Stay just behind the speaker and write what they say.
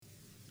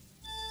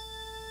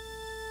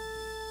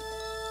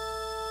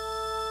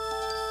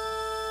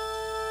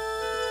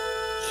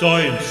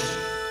Science,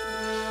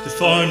 the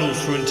final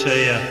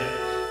frontier.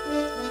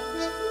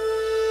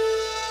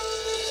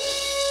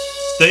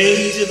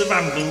 These are the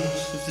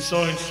rambles of the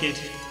Science Kid,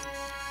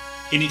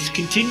 in its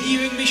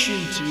continuing mission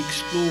to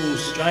explore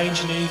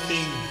strange new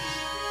things,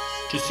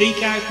 to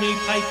seek out new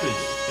papers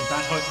and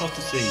bad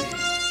hypotheses,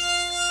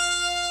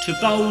 to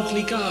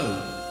boldly go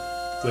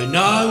where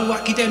no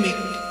academic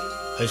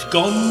has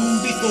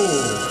gone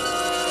before.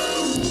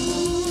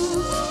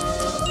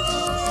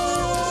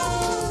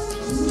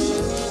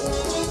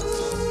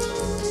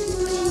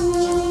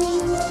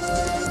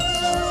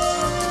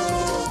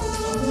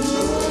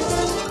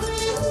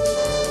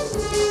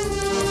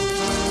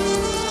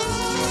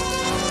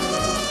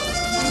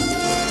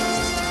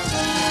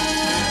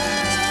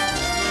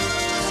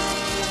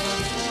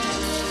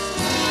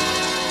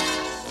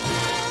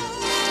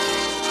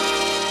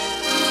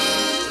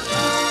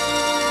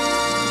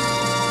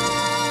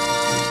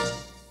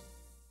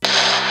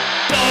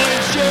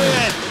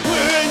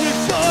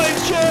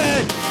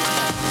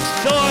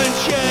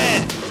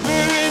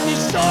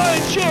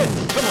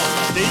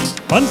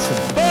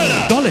 Bunsen,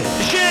 Burner, Dolly,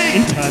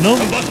 machine, internal,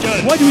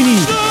 combustion, what do we need?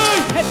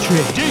 steam, Petri,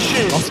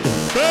 dishes, Oscar,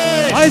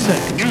 base,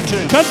 Isaac,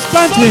 Newton,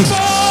 transplanting.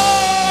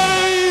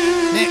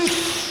 Nick,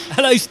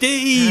 Hello,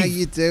 Steve. How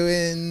you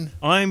doing?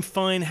 I'm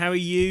fine. How are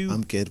you?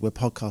 I'm good. We're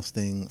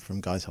podcasting from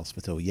Guy's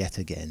Hospital yet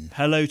again.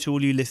 Hello to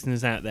all you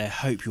listeners out there.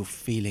 Hope you're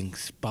feeling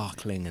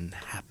sparkling and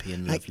happy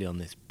and lovely on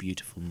this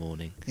beautiful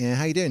morning. Yeah,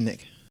 how you doing,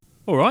 Nick?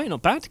 All right,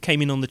 not bad.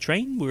 Came in on the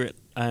train. We're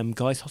at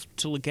Guy's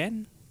Hospital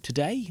again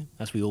today,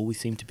 as we always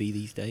seem to be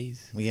these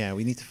days. Well, yeah,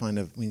 we need to find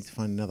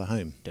another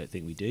home. Don't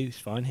think we do. It's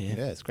fine here.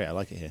 Yeah, it's great. I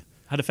like it here.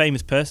 Had a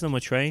famous person on my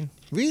train.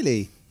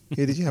 Really?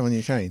 Who did you have on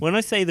your train? When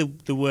I say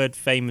the word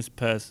famous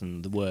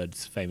person, the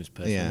words famous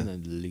person, Yeah.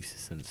 in the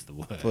loosest sense of the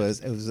word. It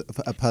was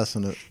a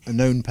person, a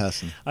known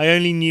person. I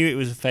only knew it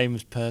was a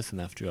famous person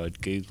after I'd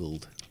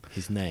Googled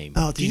his name.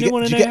 Oh, do you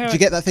want to know how do you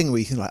get that thing where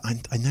you can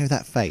I know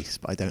that face,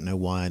 but I don't know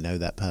why I know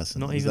that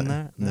person? Not Was even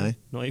that. No?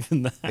 Not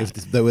even that. If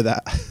they were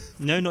that.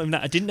 No, not even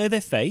that. I didn't know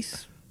their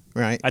face.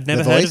 Right. I'd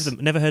never The heard voice? of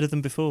them. Never heard of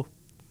them before.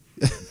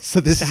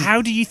 So So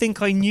how do you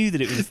think I knew that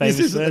it was a famous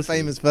this isn't person? a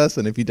famous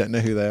person if you don't know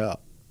who they are.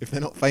 If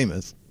they're not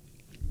famous.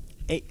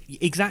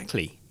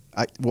 Exactly.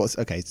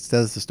 Okay,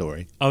 tell us the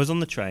story. I was on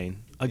the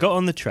train. I got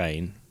on the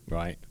train,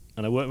 right,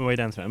 and I worked my way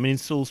down to it. I'm in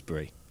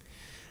Salisbury,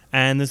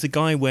 and there's a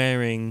guy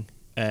wearing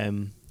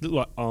look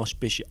like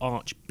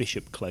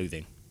archbishop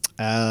clothing,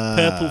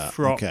 purple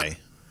frock, Okay.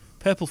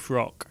 purple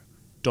frock,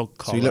 dog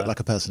So collar. you look like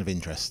a person of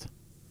interest.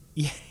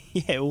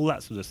 yeah, all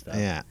that sort of stuff.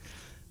 Yeah.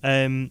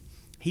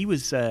 He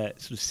was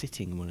sort of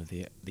sitting in one of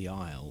the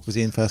aisles. Was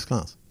he in first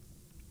class?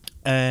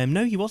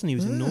 No, he wasn't. He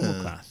was in normal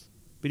Ah. class,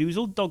 but he was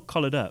all dog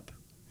collared up,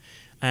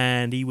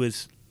 and he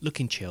was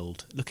looking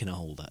chilled, looking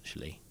old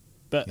actually,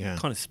 but Yeah.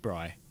 kind of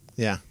spry.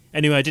 Yeah.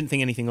 Anyway, I didn't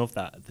think anything of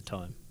that at the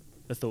time.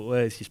 I thought,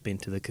 well, he's just been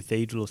to the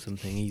cathedral or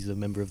something. He's a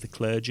member of the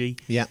clergy.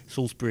 Yeah.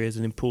 Salisbury is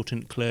an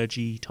important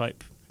clergy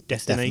type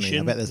Definitely. destination.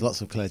 I bet there's lots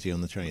of clergy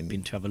on the train.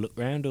 Been to have a look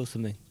round or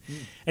something.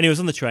 Anyway, I was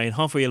on the train,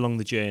 halfway along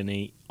the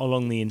journey,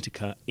 along the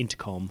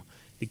intercom,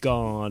 the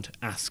guard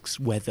asks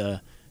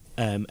whether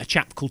a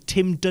chap called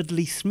Tim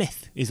Dudley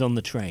Smith is on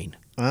the train.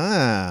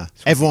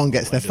 Everyone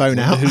gets their phone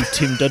I don't out. know who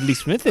Tim Dudley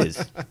Smith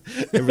is.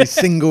 Every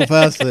single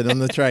person on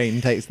the train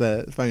takes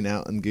their phone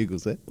out and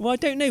Googles it. Well, I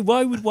don't know.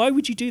 Why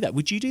would you do that?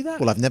 Would you do that?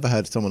 Well, I've never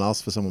heard someone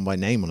ask for someone by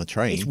name on a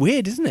train. It's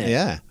weird, isn't it?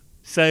 Yeah.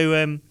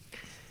 So,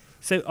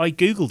 so I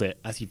googled it,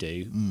 as you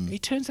do.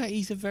 It turns out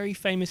he's a very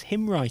famous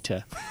hymn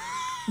writer.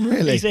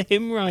 Really? He's a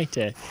hymn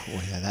writer.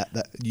 Oh, yeah,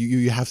 that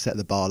you have set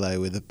the bar low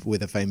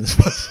with a famous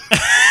person.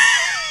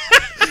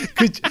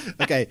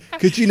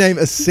 Could you name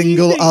a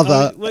single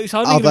other Well, it's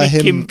hardly going to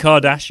be hymn? Kim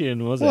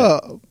Kardashian, was it?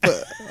 Well,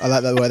 but I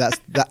like that word.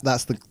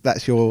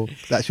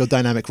 That's your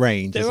dynamic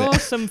range. There is are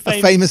it? some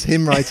a famous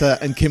hymn writer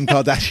and Kim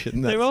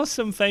Kardashian. There are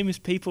some famous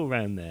people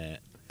around there,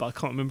 but I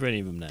can't remember any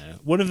of them now.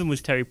 One of them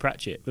was Terry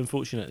Pratchett.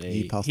 Unfortunately,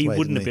 He passed away,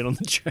 wouldn't have didn't been on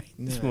the train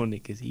this No. morning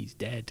because he's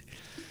dead.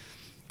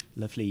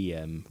 Lovely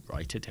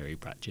writer, Terry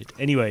Pratchett.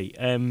 Anyway,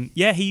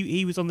 yeah,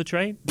 he was on the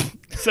train.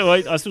 So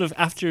I sort of,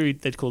 after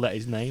they'd called out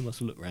his name, I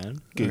sort of looked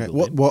round, Googled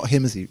Okay, him. what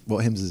hymns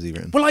has he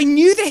written? Well, I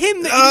knew the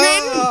hymn that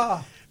he'd Ah!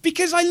 written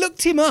because I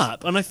looked him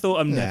up and I thought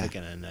I'm Yeah. never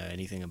going to know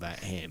anything about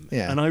him.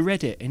 Yeah. And I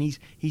read it, and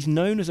he's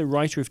known as a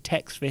writer of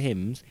texts for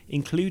hymns,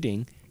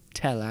 including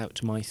 "Tell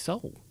Out My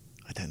Soul."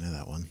 I don't know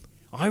that one.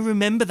 I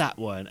remember that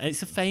one, and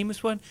it's a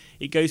famous one.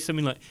 It goes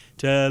something like,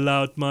 "Tell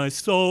out my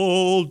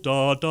soul,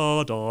 da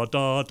da da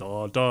da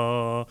da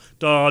da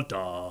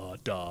da da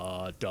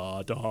da da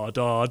da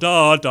da da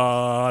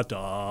da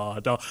da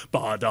da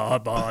ba da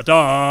ba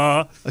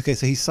da." Okay,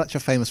 so he's such a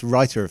famous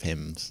writer of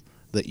hymns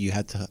that you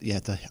had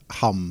to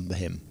hum the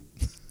hymn.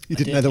 You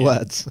didn't know the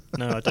words.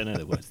 No, I don't know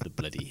the words to the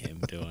bloody hymn,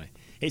 do I?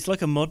 It's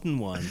like a modern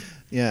one.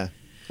 Yeah.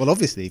 Well,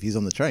 obviously, if he's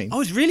on the train. I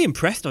was really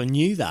impressed. I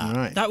knew that.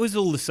 Right. That was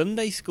all the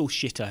Sunday school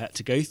shit I had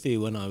to go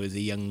through when I was a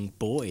young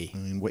boy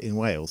In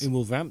Wales. in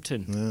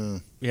Wolverhampton.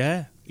 Oh,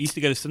 Yeah. I used to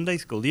go to Sunday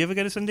school. Do you ever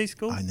go to Sunday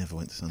school? I never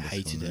went to Sunday school.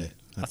 Hated no. it.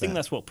 I think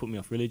that's what put me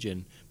off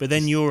religion. But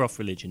then you're off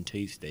religion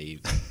too,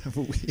 Steve.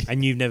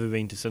 And you've never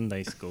been to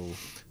Sunday school.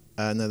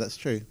 No, that's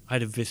true. I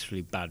had a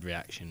viscerally bad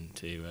reaction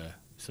to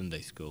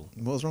Sunday school.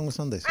 What was wrong with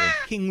Sunday school?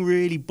 Fucking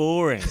really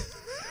boring.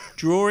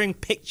 Drawing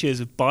pictures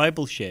of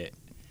Bible shit.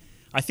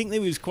 I think it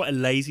was quite a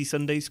lazy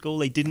Sunday school.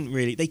 They didn't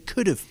really... They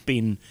could have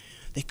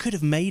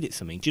made it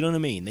something. Do you know what I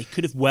mean? They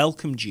could have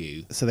welcomed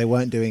you. So they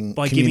weren't doing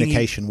By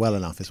communication well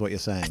enough, is what you're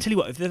saying. I tell you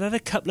what, if they'd had a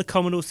couple of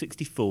Commodore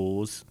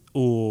 64s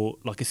or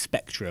like a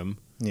Spectrum,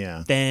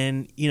 Yeah.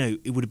 then,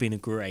 it would have been a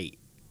great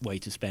way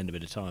to spend a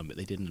bit of time, but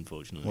they didn't,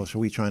 unfortunately. Well, shall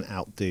we try and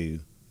outdo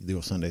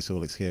your Sunday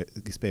school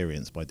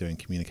experience by doing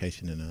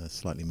communication in a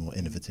slightly more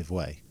innovative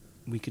way?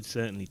 We could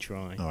certainly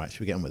try. All right, should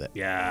we get on with it?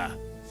 Yeah.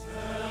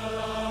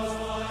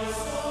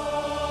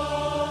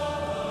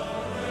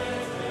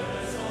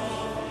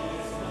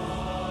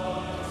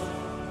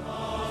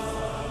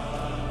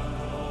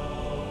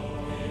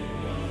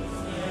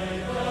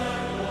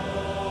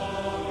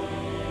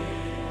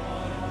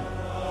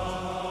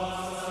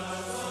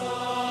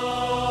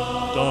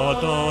 Da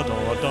da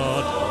da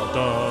da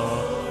da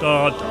da da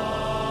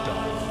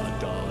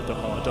da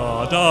da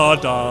da da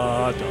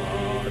da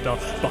da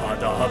ba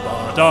da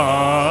ba da.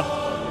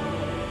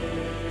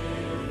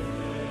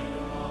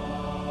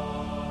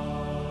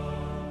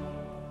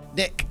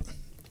 Nick.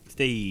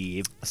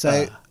 Steve.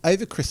 So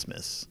over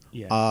Christmas,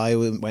 Yeah. I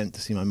went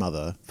to see my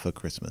mother for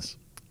Christmas,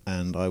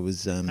 and I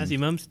was. How's your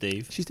mum,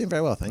 Steve? She's doing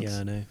very well, thanks. Yeah,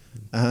 I know.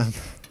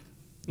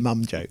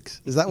 Mum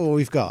jokes. Is that all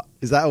we've got?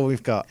 Is that all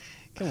we've got?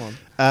 Come on.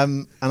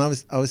 And I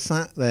was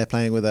sat there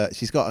playing with her.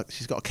 She's got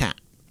a cat.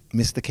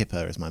 Mr.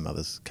 Kipper is my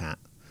mother's cat.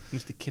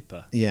 Mr.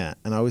 Kipper. Yeah,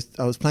 and I was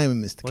playing with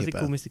Mr. Why is it Kipper.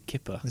 called Mr.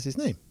 Kipper? That's his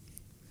name.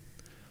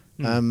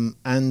 Hmm.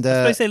 And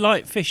I suppose they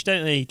like fish,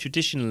 don't they?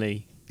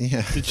 Traditionally.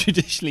 yeah,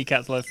 Traditionally,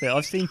 cats like fish.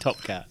 I've seen Top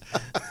Cat.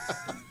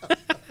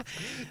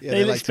 yeah,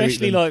 They like to eat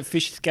especially them. like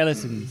fish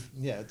skeletons.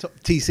 Yeah,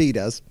 TC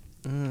does.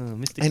 Oh,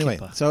 Mr. Anyway,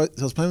 Kipper. so I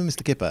was playing with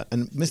Mr. Kipper,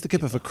 and Mr.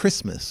 Kipper for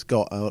Christmas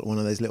got one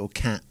of those little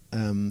cat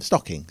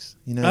stockings.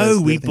 You know. those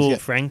Oh, we little things you bought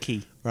get-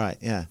 Frankie. Right,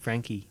 yeah.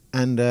 Frankie.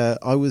 And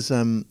I was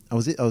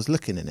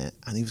looking in it,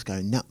 and he was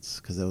going nuts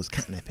because there was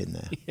catnip in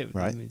there. Yeah,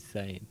 right.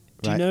 insane.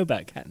 Do you Right. know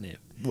about catnip?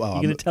 Well,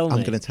 You're going to tell me?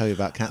 I'm going to tell you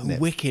about catnip.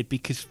 Wicked,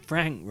 because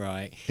Frank,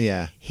 right?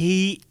 Yeah.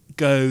 He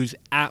goes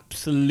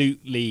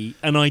absolutely,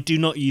 and I do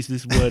not use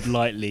this word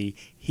lightly,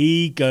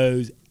 he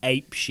goes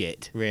ape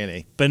shit.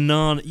 Really.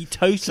 Banana,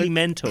 totally So-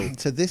 mental.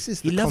 So this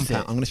is He the loves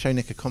compound. it. I'm going to show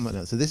Nick a compound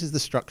now. So this is the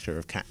structure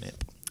of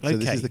catnip. So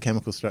this Okay. is the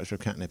chemical structure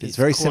of catnip. It's It's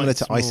very quite similar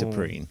to small.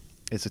 isoprene.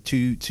 It's a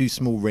two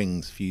small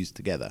rings fused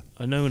together.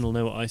 No one will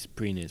know what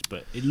isoprene is,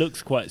 but it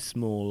looks quite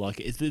small. Like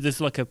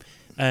there's like a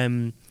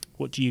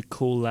what do you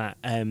call that?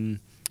 A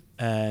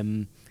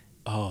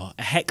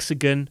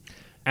hexagon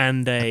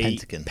and a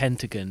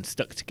pentagon.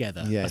 stuck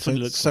together. Yeah. That's So, what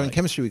it looks so like. in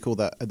chemistry we call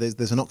that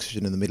there's an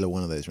oxygen in the middle of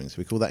one of those rings.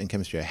 We call that in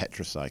chemistry a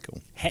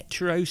heterocycle.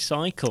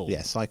 Heterocycle.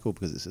 Yeah, cycle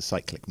because it's a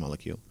cyclic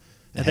molecule.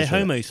 Are And there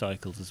hetero-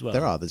 homocycles as well?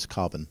 There are. There's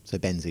carbon. So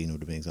benzene would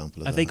be an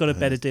example of Have that. they got a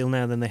better deal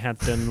now than they had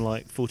done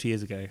like 40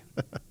 years ago?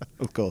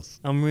 Of course.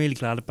 I'm really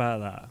glad about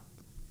that.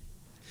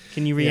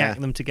 Can you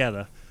react them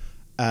together?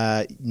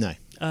 No.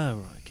 Oh,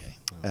 right, okay.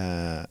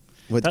 Well,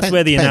 Well, it that's depen-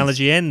 where the depends.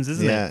 analogy ends,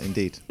 isn't Yeah, it?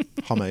 indeed.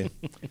 Homo.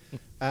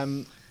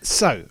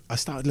 So I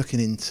started looking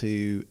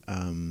into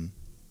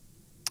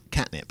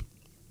catnip.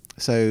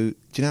 So do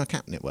you know how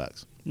catnip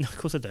works? No, of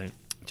course I don't.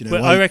 Do you know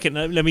Well, why? I reckon.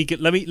 Let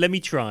me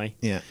try.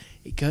 Yeah.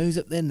 It goes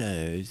up their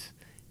nose,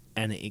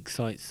 and it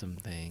excites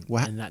something,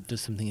 What? and that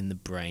does something in the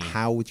brain.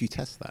 How would you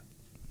test that?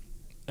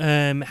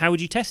 How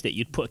would you test it?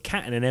 You'd put a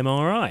cat in an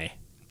MRI.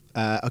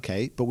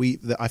 Okay, but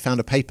I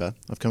found a paper.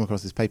 I've come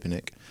across this paper,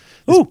 Nick.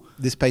 Ooh.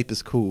 This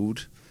paper's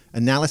called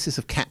 "Analysis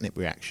of Catnip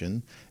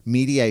Reaction: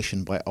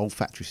 Mediation by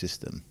Olfactory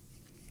System."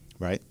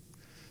 Right.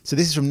 So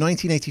this is from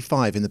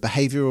 1985 in the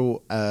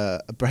behavioral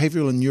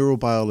and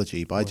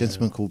neurobiology by a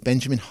gentleman called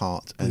Benjamin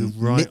Hart and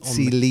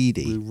Mitzi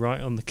Leedy. We're right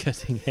on the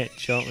cutting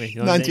edge, aren't we?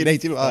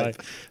 1985.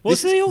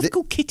 What's This- the author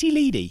called? Kitty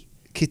Leedy?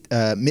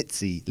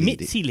 Mitzi Leedy.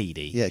 Mitzi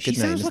Leedy. Yeah, She good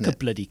name, sounds like isn't a it?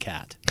 bloody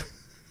cat.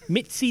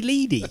 Mitzi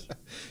Leedy.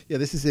 Yeah,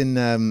 this is in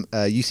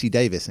UC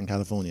Davis in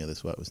California.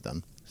 This work was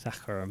done.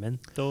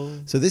 Sacramento.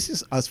 So this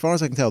is, as far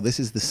as I can tell,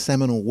 this is the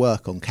seminal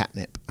work on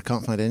catnip. I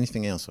can't find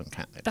anything else on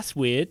catnip. That's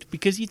weird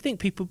because you'd think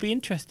people would be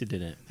interested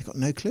in it. They've got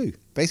no clue.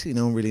 Basically,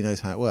 no one really knows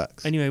how it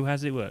works. Anyway, how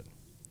does it work?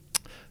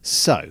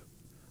 So,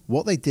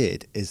 what they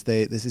did is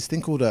there's this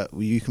thing called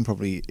you can help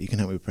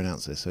me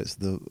pronounce this. So it's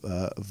the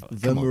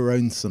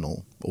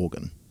vomeronasal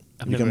organ. I've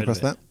Have you never come heard across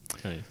of that?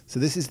 it. No. So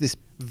this is this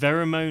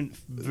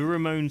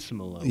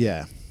Pheromonemal.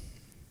 yeah,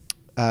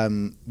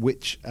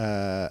 which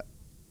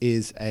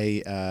is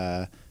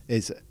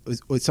it's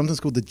sometimes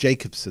called the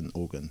Jacobson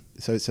organ.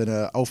 So it's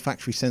an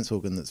olfactory sense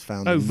organ that's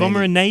found. Oh, in many-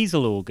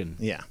 vomeronasal organ.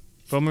 Yeah.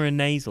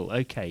 Vomeronasal.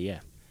 Okay, yeah.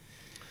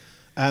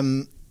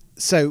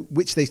 So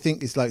which they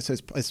think is like, so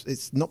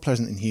it's not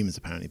present in humans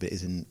apparently, but it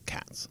is in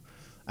cats,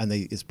 and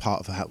is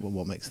part of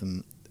what makes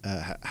them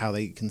how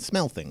they can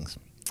smell things.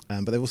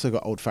 But they've also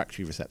got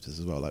olfactory receptors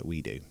as well, like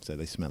we do, so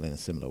they smell in a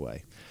similar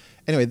way.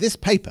 Anyway, this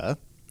paper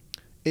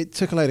it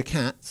took a load of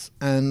cats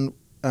and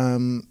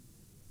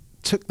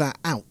took that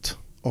out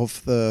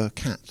of the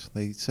cat.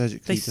 They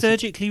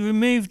surgically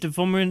removed the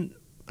vomerant.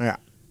 Yeah.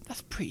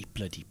 That's pretty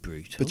bloody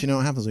brutal. But you know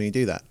what happens when you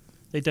do that?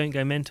 They don't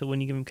go mental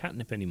when you give them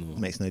catnip anymore. It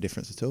makes no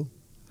difference at all.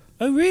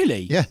 Oh,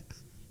 really? Yeah.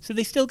 So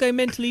they still go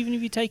mental even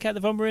if you take out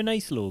the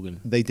vomeronasal organ?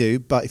 They do,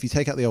 but if you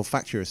take out the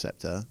olfactory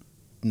receptor,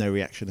 no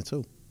reaction at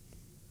all.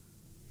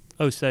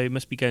 Oh, so it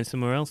must be going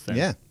somewhere else then?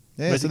 Yeah.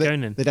 Where's it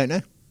going then? They don't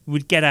know.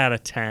 Would get out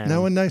of town.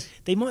 No one knows.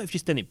 They might have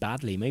just done it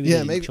badly. Maybe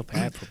they didn't chop it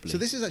out properly. So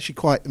this is actually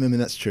quite. I mean,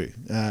 that's true.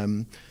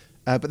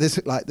 But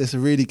there's a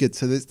really good.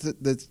 So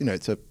there's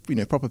it's a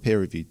proper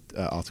peer-reviewed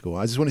article.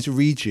 I just wanted to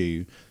read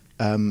you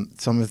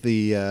some of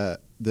the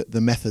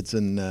methods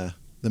and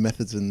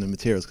the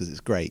materials because it's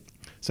great.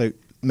 So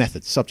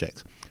methods,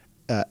 subjects.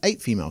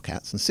 8 female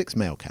cats and 6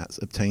 male cats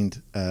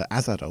obtained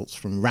as adults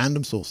from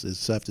random sources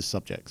served as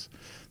subjects.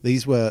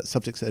 These were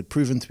subjects that had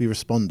proven to be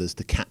responders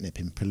to catnip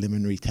in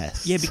preliminary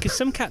tests. Yeah, because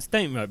some cats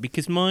don't, right?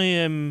 Because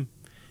my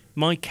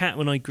cat,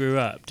 when I grew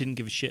up, didn't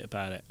give a shit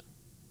about it.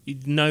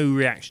 No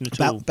reaction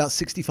at all. About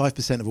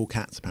 65% of all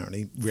cats,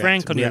 apparently.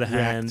 Frank, on the other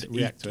hand,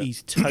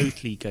 he's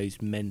totally goes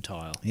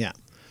mentile. Yeah.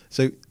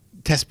 So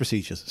test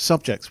procedures.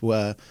 Subjects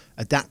were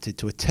adapted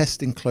to a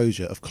test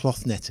enclosure of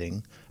cloth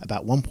netting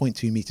about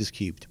 1.2 meters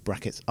cubed,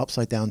 brackets,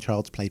 upside down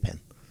child's playpen.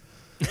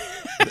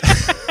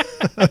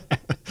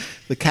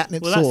 The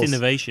catnip that's source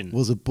innovation.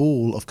 Was a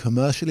ball of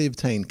commercially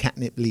obtained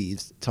catnip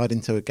leaves tied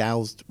into a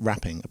gauzed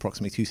wrapping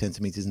approximately 2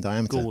 centimeters in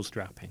diameter. Gauzed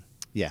wrapping.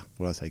 Yeah,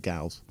 what did I say?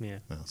 Gauze? Yeah.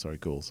 Oh, sorry,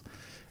 gauze.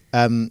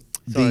 Sorry,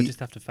 I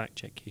just have to fact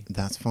check you.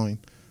 That's fine.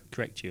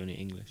 Correct you on your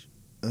English.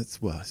 It's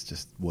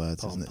just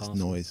words, isn't it? It's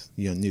parcel. noise.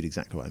 You knew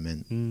exactly what I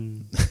meant.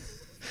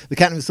 The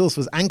catnip source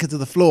was anchored to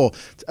the floor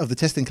of the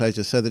test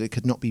enclosure so that it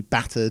could not be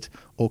battered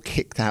or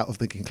kicked out of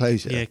the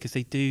enclosure. Yeah, because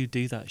they do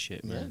that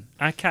shit, man.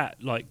 Our cat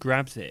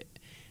grabs it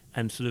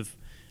and sort of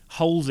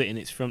holds it in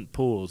its front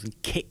paws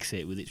and kicks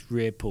it with its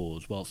rear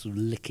paws while sort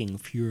of licking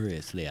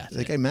furiously at it.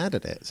 They go mad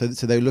at it. So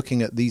they were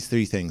looking at these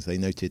 3 things. They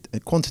noted,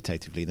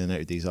 quantitatively, they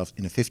noted these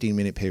in a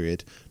 15-minute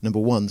period. Number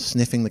 1,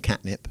 sniffing the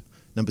catnip.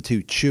 Number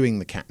 2, chewing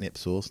the catnip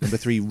source. Number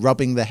 3,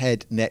 rubbing the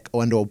head, neck,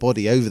 and/or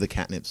body over the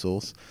catnip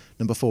source.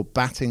 Number 4,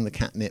 batting the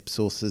catnip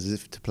source as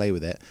if to play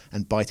with it,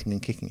 and biting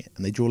and kicking it.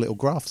 And they draw little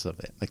graphs of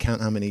it. They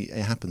count how many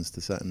it happens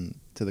to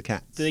the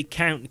cats. Do they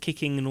count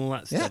kicking and all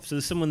that stuff? Yeah. So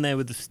there's someone there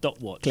with a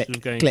stopwatch Click, sort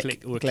of going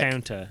click, or a click.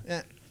 counter.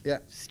 Yeah.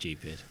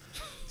 Stupid.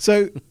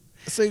 So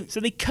So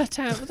they cut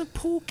out the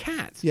poor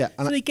cats. Yeah,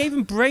 and So they gave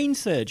them brain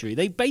surgery.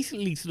 They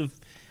basically sort of,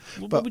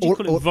 what But would you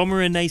call it? all-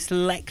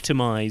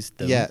 Vomeronaslectomized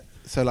them. yeah.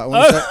 So like, I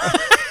want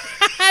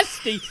to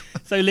say,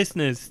 So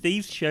listeners,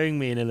 Steve's showing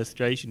me an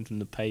illustration from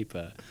the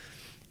paper,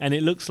 and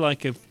it looks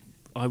like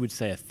I would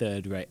say a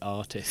third-rate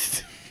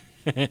artist.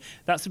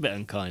 That's a bit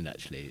unkind,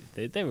 actually.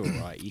 They're all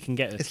right. You can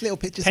get it's little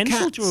pictures pencil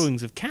of cats.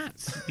 drawings of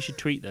cats. You should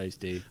tweet those,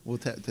 dude. We'll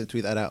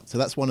tweet that out. So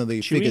that's one of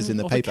the figures in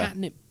the of paper. A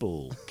catnip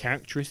ball,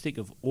 characteristic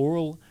of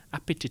oral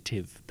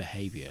appetitive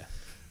behaviour.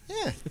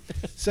 Yeah.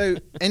 So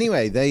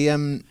anyway, they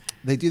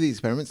do the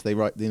experiments. They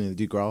write, they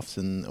do graphs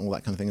and all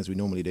that kind of thing as we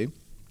normally do,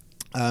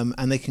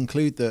 and they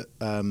conclude that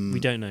We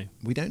don't know.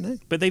 we don't know.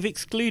 But they've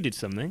excluded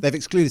something. They've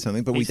excluded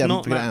something, but we It's haven't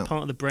not figured it that out.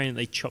 part of the brain that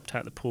they chopped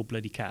out the poor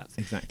bloody cats.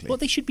 Exactly. What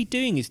they should be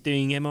doing is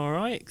doing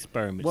MRI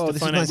experiments Well, to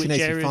this is find out which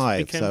areas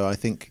 1985, become so I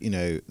think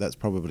that's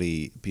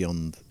probably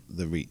beyond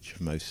the reach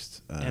of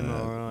most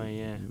MRI,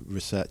 yeah.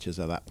 researchers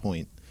at that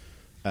point.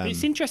 But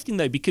it's interesting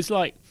though because,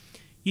 like,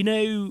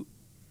 we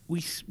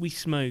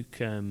smoke.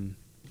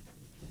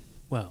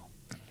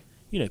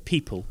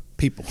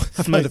 People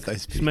I've heard of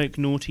those people. smoke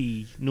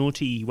naughty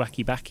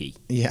wacky backy,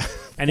 Yeah.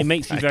 and it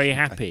makes you very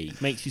happy.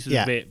 Makes you sort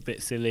of Yeah. a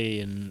bit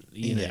silly and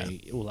Yeah.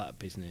 all that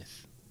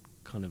business,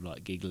 kind of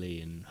like giggly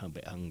and a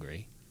bit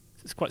hungry.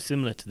 So it's quite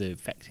similar to the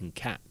effect in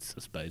cats,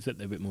 I suppose, that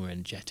they're a bit more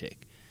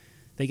energetic.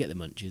 They get the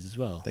munchies as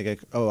well. They go,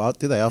 oh,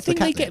 do they I after think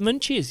the they catnip?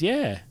 get munchies,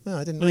 yeah. No,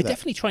 I didn't Well, know they that.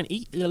 definitely try and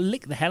they'll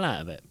lick the hell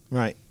out of it.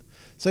 Right.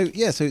 So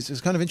so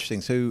it's kind of interesting.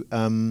 So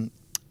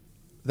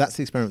that's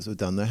the experiments that were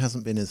done. There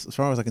hasn't been, as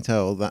far as I can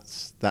tell,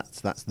 that's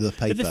the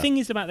paper. But the thing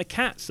is about the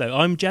cats, though,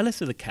 I'm jealous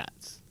of the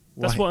cats.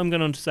 That's Why? what I'm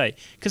going on to say.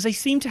 Because they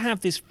seem to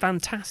have this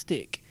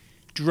fantastic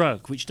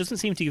drug, which doesn't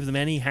seem to give them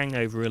any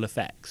hangover ill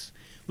effects,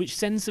 which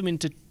sends them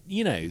into,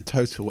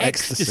 Total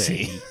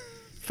ecstasy.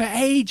 for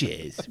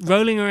ages,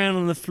 rolling around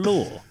on the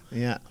floor.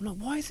 Yeah. I'm like,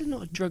 why is there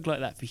not a drug like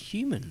that for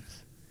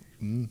humans?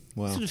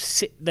 Well, Sort of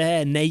sit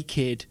there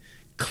naked,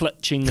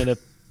 clutching at a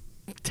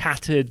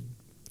tattered,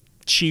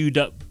 chewed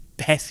up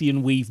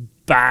Hessian weave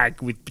bag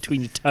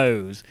between your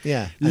toes,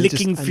 yeah.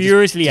 licking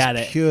furiously just at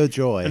it, Pure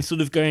joy. and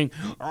sort of going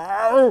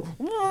like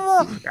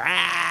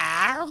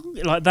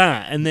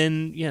that, and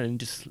then and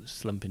just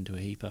slump into a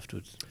heap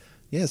afterwards.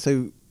 Yeah.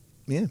 So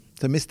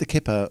Mr.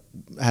 Kipper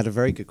had a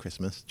very good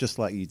Christmas, just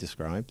like you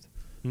described.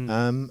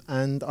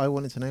 And I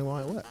wanted to know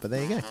why it worked, but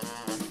there you go.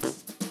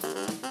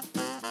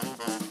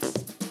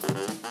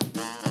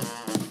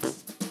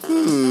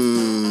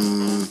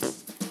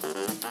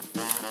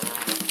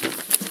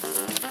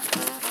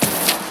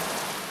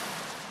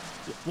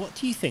 What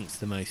do you think's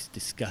the most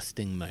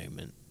disgusting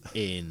moment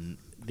in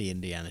the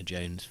Indiana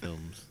Jones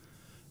films?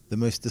 The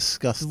most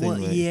disgusting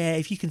way. Yeah,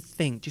 if you can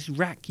think, just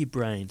rack your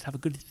brains, have a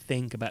good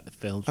think about the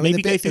films. I mean,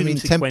 Maybe go through them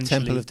sequentially.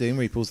 Temple of Doom,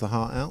 where he pulls the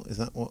heart out. Is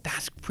that what?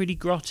 That's pretty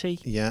grotty.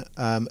 Yeah.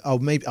 Oh,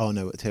 maybe. Oh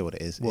no. I'll tell you what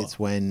it is. What? It's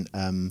when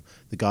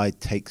the guy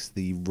takes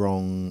the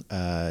wrong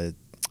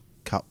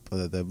cup,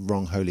 the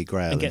wrong Holy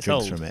Grail, and gets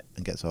drinks old. from it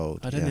and gets old.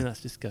 I don't think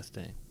that's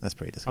disgusting. That's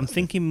pretty disgusting. I'm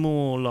thinking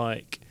more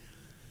like.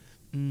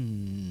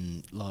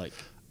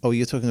 Oh,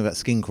 you're talking about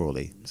skin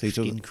crawly. So you're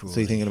Skin so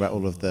you're thinking about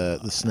all of the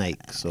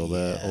snakes or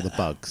the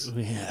bugs.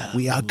 Yeah.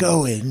 We are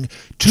going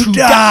to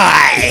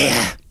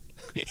die.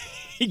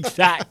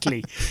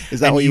 Exactly. Is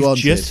that And what you you've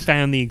wanted? just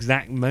found the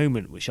exact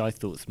moment, which I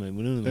thought was one of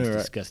the most All right.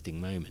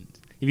 disgusting moments.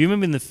 If you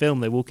remember in the film,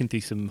 they're walking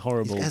through some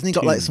horrible. Hasn't he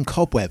got like tomb. some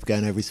cobweb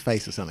going over his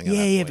face or something? at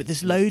Yeah, that yeah, point? but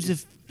there's loads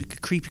of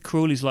creepy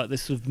crawlies, like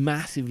this sort of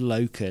massive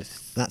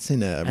locusts. That's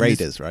in there's-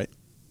 Raiders, right?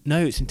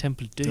 No, it's in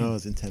Temple of Doom. Oh,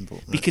 it's in Temple.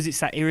 Right. Because it's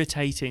that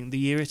irritating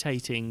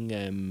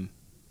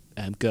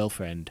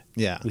girlfriend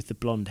Yeah. with the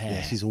blonde hair.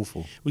 Yeah, she's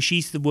awful. Well,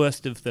 she's the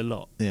worst of the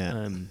lot.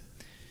 Yeah.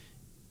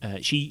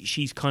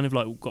 She's kind of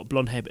like got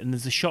blonde hair, and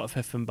there's a shot of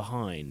her from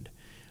behind,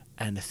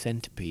 and a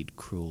centipede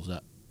crawls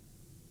up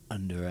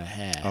under her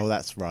hair. Oh,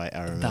 that's right.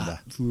 I remember.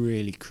 That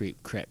really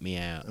crept me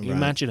out. Right.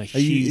 Imagine a Are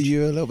huge.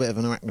 you a little bit of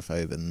an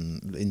arachnophobe and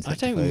insectophobe? I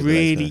don't those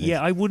really. kind of Yeah,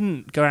 things? I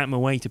wouldn't go out of my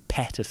way to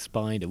pet a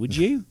spider. Would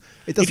you?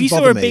 It doesn't if you saw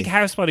bother a me. big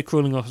house spider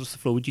crawling across the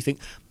floor, would you think,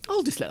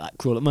 "I'll just let that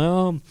crawl up my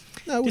arm"?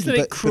 No, it Just wouldn't, let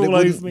it but crawl it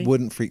wouldn't, over me.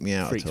 wouldn't freak me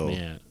out Freaks at all. me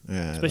out,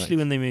 Yeah, especially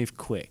when they move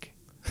quick.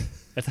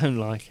 I don't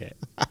like it.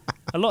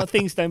 A lot of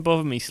things don't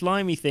bother me.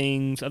 Slimy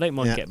things, I don't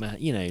mind Yeah. getting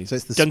my, So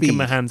it's the dunking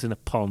my speed. hands in a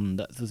pond.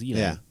 That's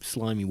Yeah.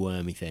 slimy,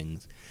 wormy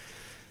things.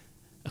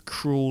 A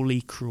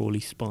crawly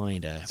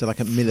spider. So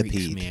like a freaks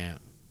millipede. me out.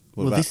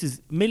 What Well, about- this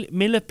is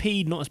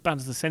millipede, not as bad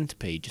as the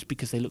centipede, just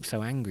because they look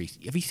so angry.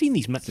 Have you seen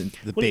these? The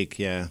Well, big,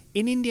 yeah.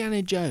 in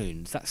Indiana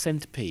Jones, that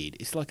centipede,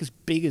 it's like as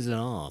big as an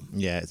arm,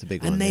 Yeah, it's a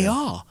big one. and they yeah.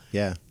 are.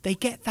 Yeah. They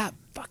get that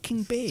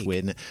fucking big. It's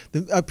weird, isn't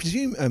it? I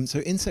presume, so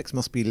insects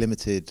must be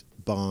limited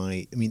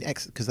by, I mean,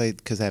 because they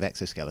have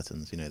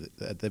exoskeletons,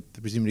 they're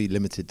presumably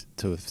limited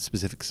to a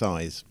specific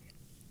size.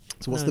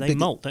 So what's No, the they big?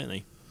 molt, don't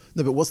they?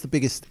 No, but what's the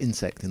biggest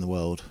insect in the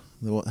world?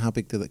 How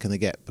big can they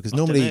get? Because I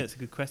don't normally, know, it's a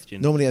good question.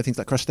 normally, things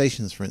like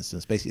crustaceans, for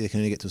instance, basically they can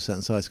only get to a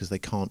certain size because they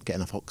can't get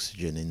enough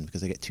oxygen in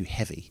because they get too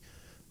heavy.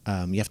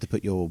 You have to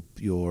put your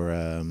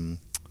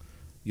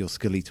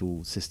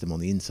skeletal system on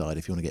the inside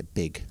if you want to get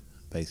big,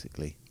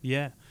 basically.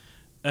 Yeah.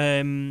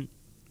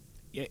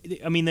 Yeah,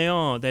 I mean,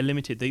 they're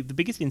limited. The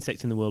biggest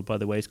insect in the world, by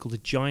the way, is called a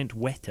giant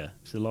weta.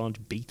 It's a large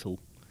beetle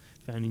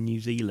found in New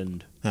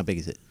Zealand. How big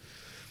is it?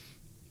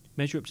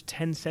 Measure up to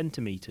 10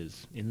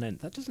 centimetres in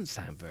length. That doesn't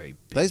sound very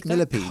big. Those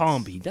millipedes. That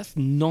can't be. That's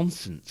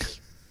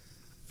nonsense.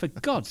 For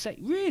God's sake,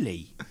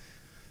 really?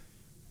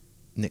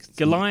 Next.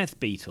 Goliath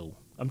beetle.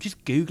 I'm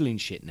just Googling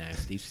shit now,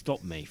 Steve.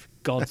 Stop me, for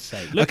God's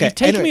sake. Look, Okay, you've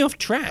taken anyway. me off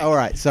track. All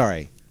right,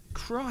 sorry.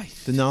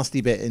 Christ. The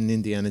nasty bit in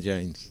Indiana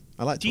Jones.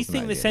 I like. Do you talking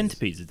think about the Indiana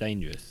centipedes are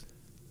dangerous?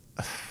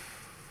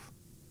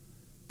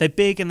 They're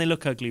big and they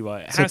look ugly,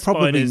 right? Jones. So House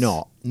probably spiders,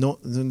 not.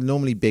 Not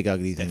normally big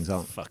ugly They're things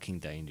aren't. fucking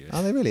dangerous.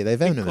 Are they really? They're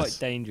They're venomous.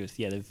 quite dangerous.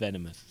 Yeah, they're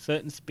venomous.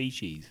 Certain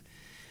species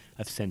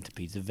of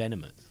centipedes are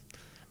venomous.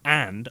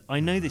 And I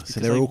know this because So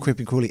they're all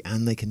creepy crawly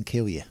and they can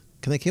kill you.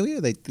 Can they kill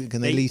you?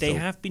 Can they lethal? they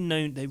have been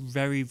known. They're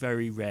very,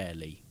 very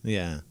rarely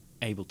Yeah.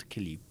 able to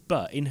kill you.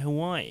 But in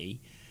Hawaii,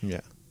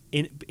 Yeah.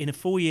 in a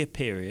 4-year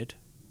period,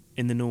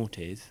 in the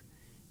noughties,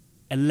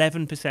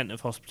 11%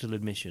 of hospital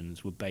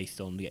admissions were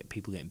based on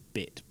people getting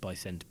bit by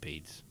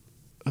centipedes.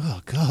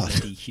 Oh God.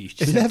 Bloody huge.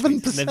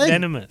 11%? They're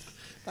venomous.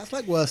 That's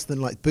like worse than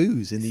like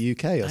booze in the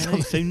UK or I know,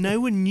 something. so no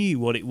one knew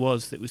what it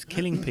was that was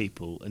killing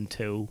people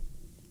until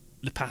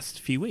the past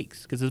few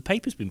weeks because the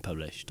paper's been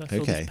published. I saw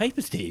Okay. this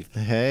paper, Steve.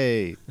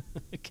 Hey.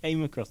 I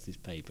came across this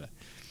paper.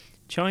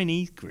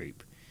 Chinese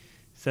group.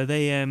 So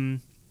they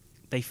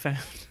found.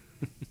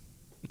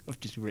 I've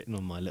just written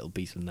on my little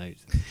piece of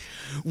notes.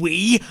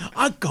 We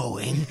are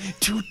going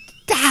to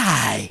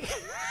die.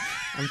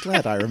 I'm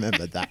glad I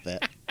remembered that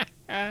bit.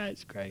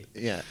 It's great.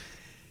 Yeah.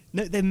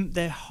 No,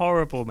 they're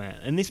horrible, man.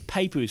 And this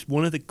paper is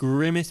one of the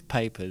grimmest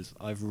papers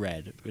I've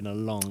read in a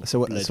long.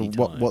 bloody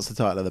time. What's the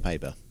title of the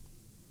paper?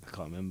 I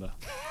can't remember.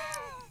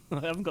 I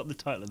haven't got the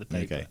title of the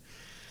paper. Okay.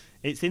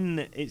 It's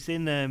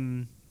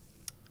in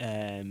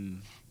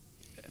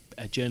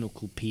a journal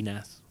called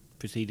PNAS,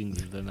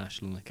 Proceedings of the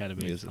National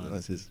Academy Yes, of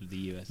that's Sciences his of the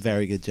US.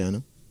 Very good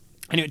journal.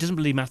 Anyway, it doesn't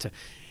really matter.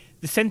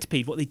 The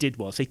centipede, what they did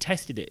was they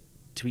tested it.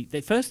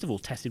 They first of all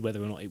tested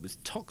whether or not it was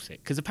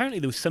toxic, because apparently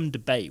there was some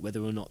debate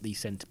whether or not these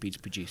centipedes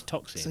produce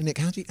toxin. So Nick,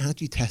 how do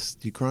you test?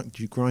 Do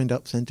you grind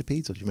up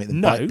centipedes, or do you make them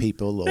No, bite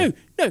people? Or?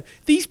 no.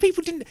 These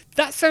people didn't.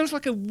 That sounds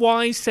like a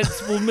wise,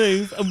 sensible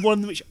move, and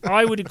one which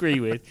I would agree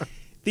with.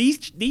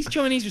 These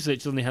Chinese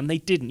researchers on the hand, they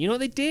didn't. You know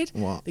what they did?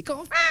 What? They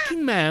got a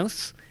fucking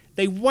mouse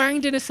They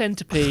wanged in a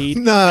centipede,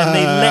 No. and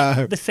they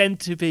let the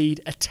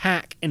centipede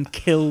attack and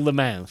kill the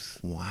mouse.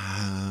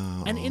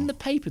 Wow. And in the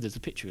paper, there's a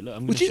picture. Look,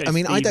 I'm Would going to you- show I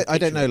mean, I Steve don't- a I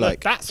don't picture. know, Look,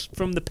 like- that's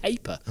from the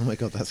paper. Oh my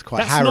god, that's quite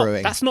That's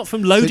harrowing. That's not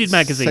from Loaded So-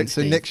 magazine.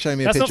 so Steve. Nick showed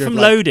me a That's picture not of,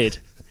 from like- Loaded.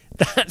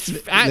 That's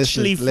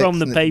actually Listeners, from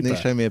the paper. Nick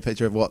showed me a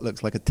picture of what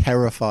looks like a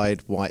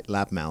terrified white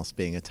lab mouse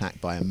being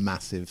attacked by a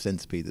massive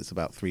centipede that's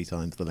about 3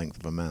 times the length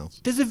of a mouse.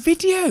 There's a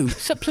video,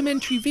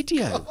 supplementary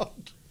video.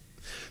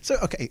 So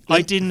okay,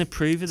 I didn't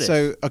approve of this.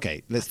 So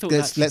okay, let's thought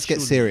that let's get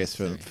should serious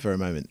be for a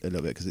moment, a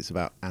little bit, because it's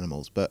about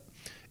animals. But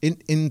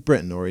in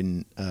Britain or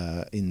in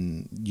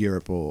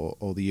Europe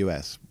or the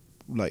US,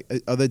 like,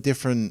 are there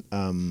different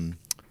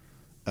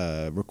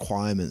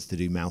requirements to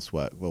do mouse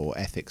work or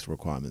ethics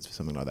requirements for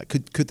something like that?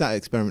 Could that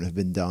experiment have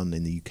been done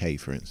in the UK,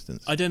 for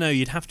instance? I don't know.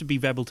 You'd have to be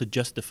able to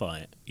justify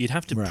it. You'd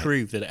have to Right.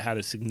 prove that it had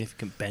a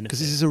significant benefit. Because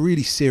this is a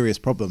really serious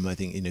problem. I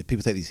think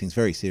people take these things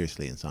very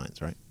seriously in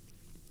science, right?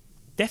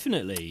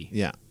 Definitely.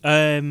 Yeah.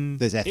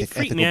 There's There's it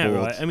freaked me out,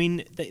 ethical right? boards. I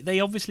mean, they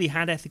obviously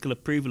had ethical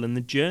approval, and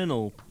the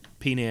journal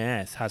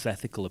PNAS has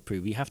ethical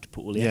approval. You have to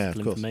put all the Yeah,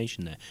 ethical of course.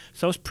 information there.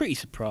 So I was pretty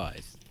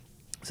surprised.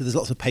 So there's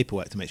lots of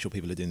paperwork to make sure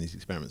people are doing these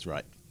experiments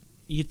right.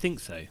 You'd think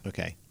so.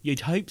 Okay.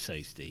 You'd hope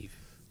so, Steve.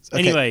 Okay.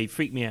 Anyway,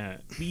 freaked me out.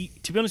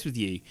 To be honest with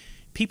you,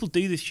 people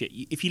do this shit.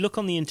 If you look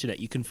on the internet,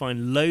 you can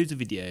find loads of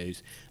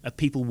videos of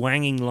people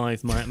wanging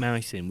live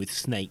mouse in with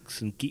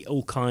snakes and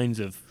all kinds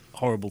of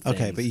horrible things.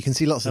 Okay, but you can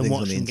see lots of and things on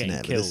watch the them getting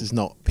internet, but this killed. is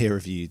not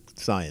peer-reviewed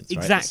science, right?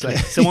 Exactly.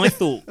 So- So I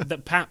thought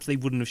that perhaps they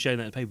wouldn't have shown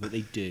that in the paper, but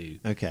they do.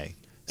 Okay.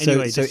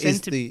 Anyway, so the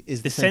is the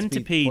the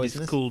centipede is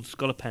poisonous? called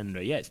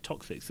Scolopendra. Yeah, it's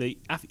toxic. So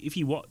if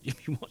you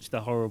watch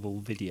the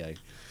horrible video,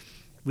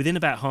 within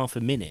about half a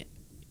minute,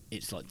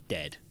 it's like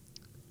dead.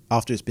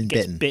 After it's been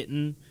Gets bitten.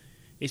 bitten.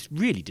 It's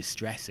really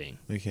distressing.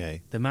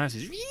 Okay. The mouse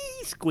is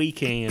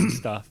squeaking and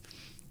stuff,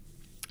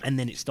 and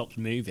then it stops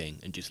moving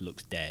and just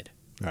looks dead.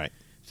 Right.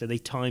 So they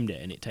timed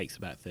it, and it takes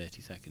about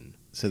 30 seconds.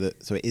 So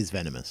it is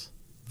venomous.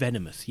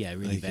 Venomous, yeah,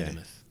 really Okay.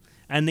 venomous.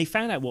 And they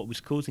found out what was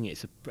causing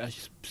it. It's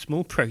a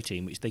small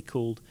protein, which they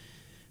called,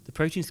 the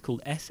protein's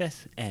called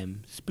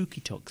SSM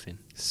spooky toxin.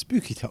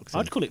 Spooky toxin.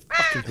 I'd call it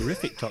fucking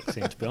horrific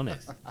toxin, to be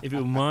honest. If it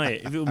were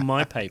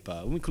my paper,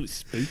 I wouldn't call it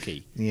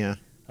spooky. Yeah.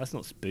 That's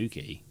not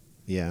spooky.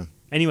 Yeah.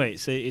 Anyway,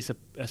 it's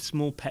a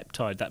small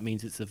peptide. That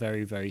means it's a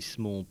very, very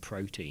small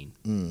protein.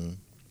 Mm.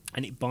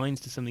 And it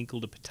binds to something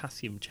called a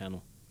potassium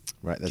channel.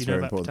 Right. Do That's you know very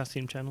about important.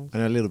 potassium channels? I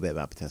know a little bit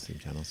about potassium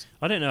channels.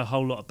 I don't know a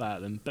whole lot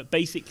about them, but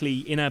basically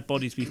in our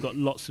bodies we've got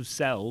lots of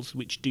cells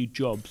which do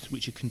jobs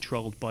which are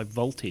controlled by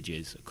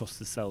voltages across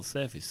the cell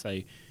surface.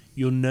 So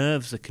your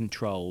nerves are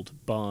controlled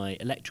by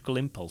electrical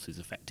impulses,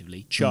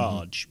 effectively,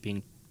 charge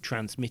being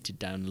transmitted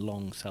down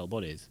long cell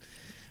bodies.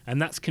 And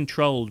that's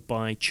controlled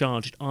by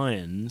charged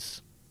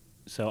ions.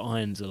 So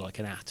ions are like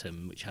an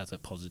atom which has a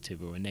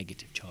positive or a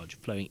negative charge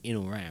flowing in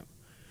or out.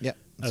 Yeah.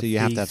 Of So you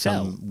have the to have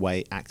cell.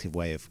 some active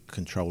way of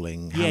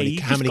controlling Yeah, how you've many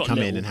just got come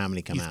in little- and how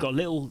many come You've out. got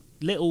little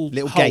Little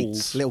holes.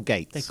 gates. Little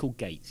gates. They're called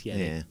gates.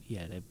 Yeah.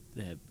 They're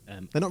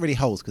They're not really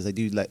holes because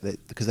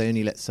because they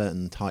only let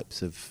certain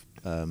types of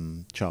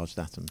charged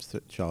atoms,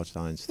 charged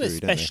ions They're through.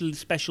 Don't they?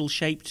 special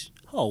shaped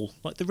hole,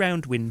 like the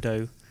round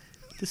window,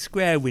 the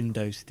square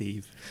window,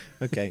 Steve.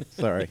 Okay,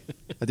 sorry.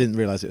 I didn't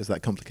realise it was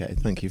that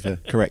complicated. Thank you for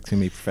correcting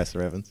me, Professor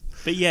Evans.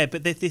 But yeah,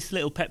 but there's this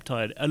little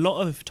peptide. A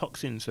lot of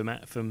toxins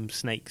from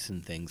snakes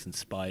and things and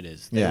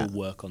spiders, they Yeah. all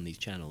work on these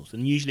channels,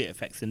 and usually it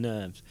affects the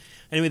nerves.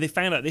 Anyway, they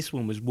found out this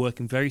one was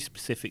working very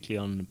specifically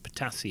on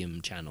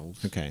potassium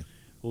channels. Okay.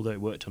 Although it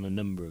worked on a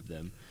number of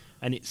them,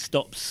 and it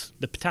stops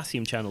the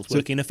potassium channels So-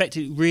 working.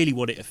 Effectively, really,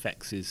 what it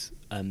affects is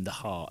the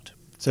heart.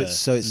 So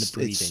first, so and the it's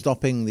breathing.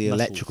 stopping the Muscles.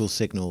 electrical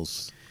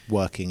signals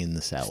working in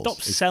the cells.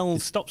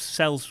 Stops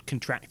cells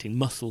contracting,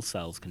 muscle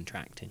cells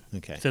contracting.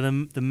 Okay. So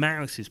the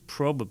mouse is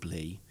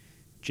probably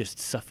just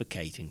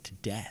suffocating to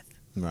death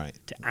Right.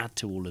 to add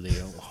to all of the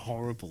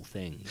horrible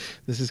things.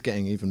 This is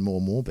getting even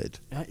more morbid.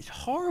 It's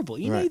horrible,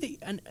 you know.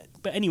 Right.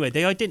 But anyway,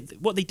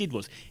 what they did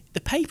was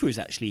the paper is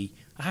actually,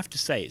 I have to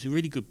say, it's a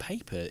really good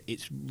paper.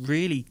 It's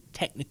really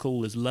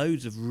technical. There's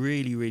loads of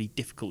really, really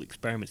difficult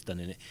experiments done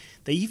in it.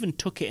 They even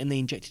took it and they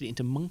injected it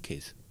into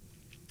monkeys.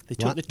 They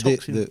took What? the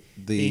toxin.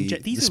 The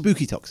these are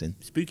spooky toxin.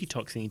 spooky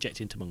toxin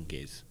injected into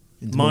monkeys.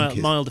 Into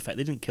monkeys. Mild effect.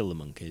 They didn't kill the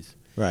monkeys.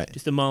 Right.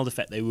 Just a mild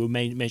effect. They were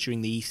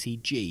measuring the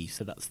ECG,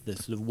 so that's the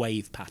sort of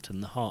wave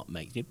pattern the heart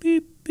makes. You know,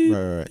 boop, boop,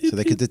 Right. boop, So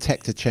they could boop.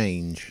 detect a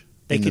change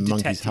They in could the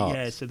monkey's detect heart. it,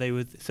 yeah. So they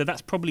were. So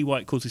that's probably why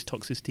it causes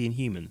toxicity in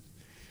humans.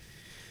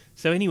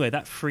 So anyway,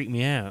 that freaked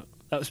me out.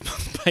 That was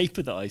the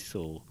paper that I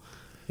saw.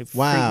 It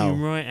Wow. freaked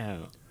me right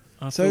out.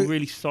 I So- feel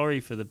really sorry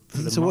for the.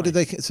 So what did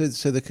they? mice.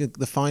 So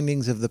the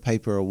findings of the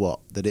paper are what?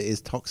 That it is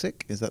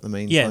toxic? Is that the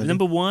main? Yeah, finding?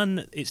 number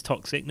one, it's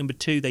toxic. Number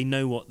two, they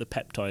know what the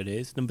peptide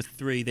is. Number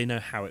three, they know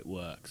how it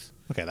works.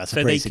 Okay, that's So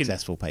a pretty they can-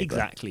 successful paper.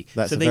 Exactly.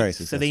 That's so a they, very So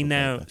successful they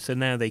now, paper. so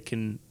now they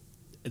can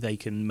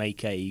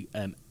make a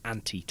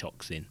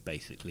antitoxin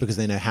basically. Because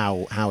they know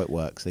how it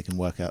works. They can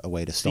work out a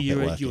way to so stop it your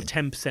working.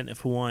 10% of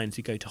Hawaiians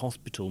who go to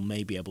hospital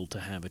may be able to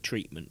have a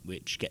treatment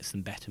which gets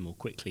them better more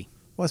quickly.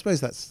 Well, I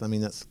suppose that's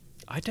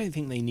I don't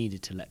think they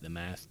needed to let the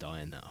mouse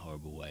die in that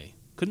horrible way.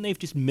 Couldn't they have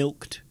just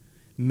milked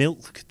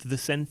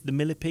the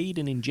millipede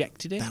and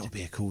injected it? That would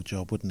be a cool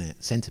job, wouldn't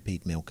it?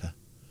 Centipede milker.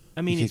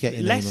 I mean, You it's could get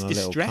your name less on a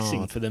little distressing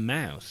card. for the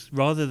mouse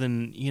rather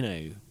than,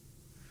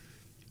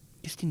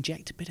 just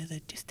inject a bit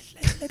of just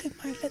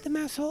let the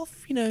mouse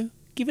off,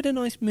 give it a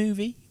nice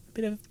movie, a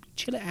bit of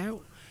chill it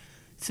out,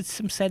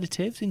 some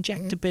sedatives,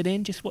 inject a bit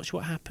in, just watch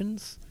what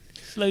happens,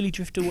 slowly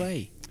drift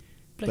away.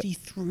 Bloody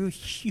threw a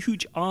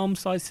huge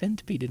arm-sized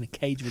centipede in a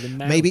cage with a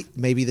mouse.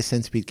 Maybe the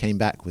centipede came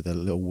back with a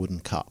little wooden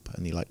cup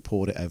and he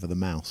poured it over the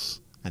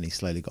mouse and he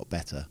slowly got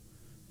better.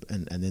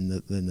 And then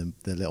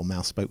the little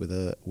mouse spoke with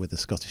a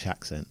Scottish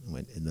accent and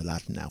went, in the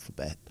Latin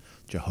alphabet,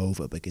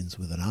 Jehovah begins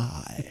with an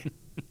I.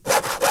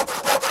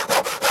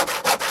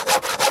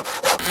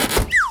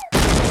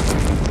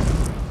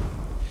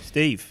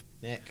 Steve,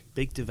 Nick.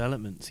 big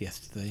developments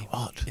yesterday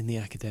What? in the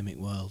academic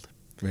world.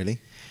 Really?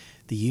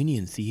 The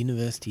unions, the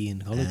university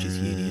and colleges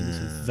unions,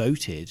 have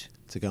voted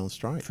To go on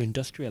strike? for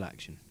industrial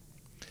action.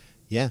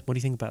 Yeah. What do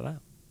you think about that?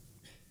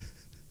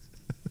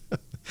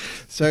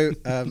 So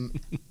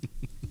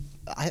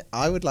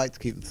I would like to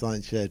keep the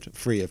science shed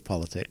free of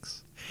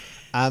politics.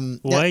 Why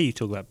yeah, are you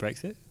talking about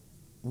Brexit?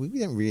 we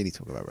don't really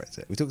talk about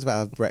Brexit. We talked about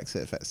how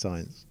Brexit affects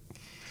science.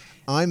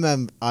 I'm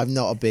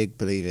not a big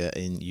believer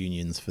in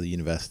unions for the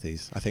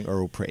universities. I think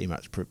we're all pretty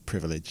much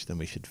privileged, and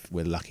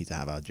we're lucky to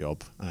have our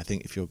job. And I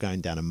think if you're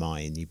going down a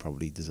mine, you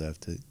probably deserve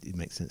to. It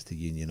makes sense to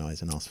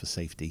unionise and ask for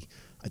safety.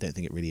 I don't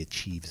think it really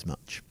achieves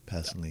much,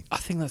 personally. I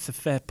think that's a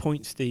fair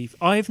point, Steve.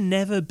 I've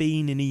never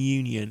been in a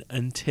union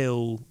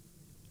until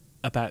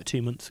about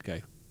 2 months ago.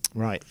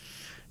 Right.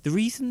 The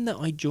reason that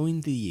I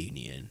joined the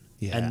union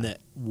Yeah. and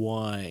that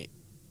why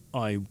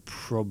I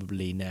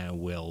probably now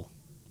will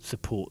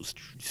support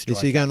strike.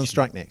 So you're going on action.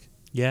 strike, Nick?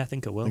 Yeah, I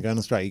think I will. You're going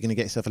on strike. You're going to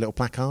get yourself a little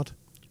placard?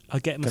 I'll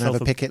get Gonna have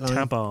myself a picket line?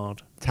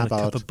 tabard. And a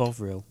Tabard. cup of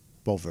Bovril.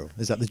 Bovril.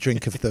 Is that the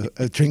drink of the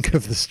a drink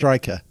of the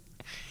striker?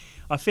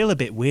 I feel a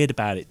bit weird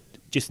about it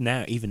just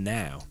now, even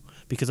now,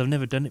 because I've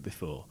never done it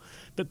before.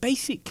 But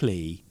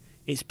basically,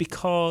 it's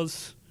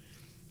because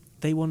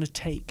they want to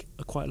take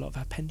quite a lot of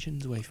our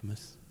pensions away from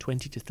us,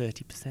 20 to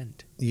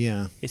 30%.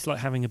 Yeah. It's like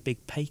having a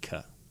big pay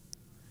cut.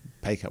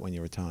 Pay cut when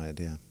you're retired,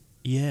 yeah.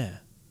 Yeah.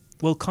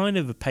 Well, kind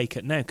of a pay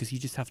cut now because you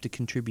just have to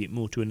contribute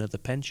more to another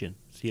pension.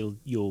 So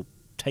your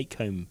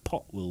take-home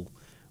pot will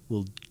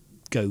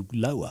go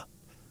lower.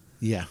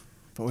 Yeah.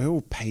 But we're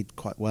all paid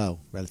quite well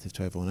relative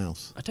to everyone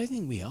else. I don't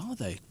think we are,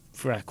 though,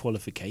 for our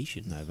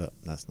qualifications. No, but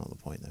that's not the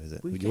point, though, is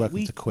it? We You're get- welcome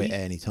we- to quit we- at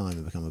any time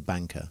and become a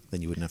banker.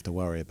 Then you wouldn't have to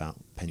worry about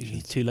It's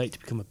pensions. too late to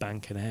become a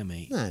banker now,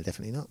 mate. No,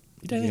 definitely not.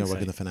 You don't You're think work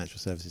so? in the financial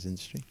services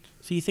industry.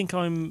 So you think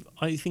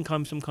I think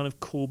I'm some kind of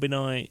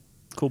Corbynist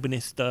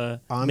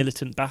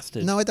militant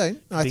bastard? No, I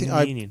don't. I being think in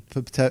the union.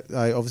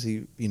 I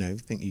obviously,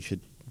 think you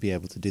should be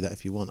able to do that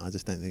if you want. I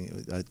just don't think.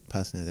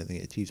 Personally, I don't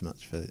think it achieves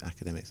much for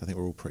academics. I think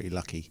we're all pretty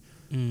lucky,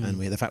 and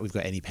the fact we've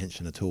got any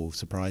pension at all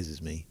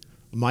surprises me.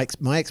 My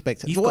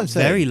expectation. You've got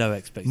very low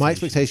expectations. My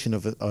expectation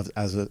of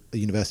as a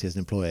university as an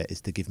employer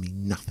is to give me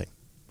nothing,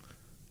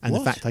 and What?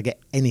 the fact I get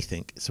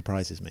anything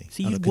surprises me.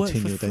 So on you a work for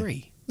continual day.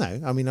 free?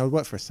 No, I mean I would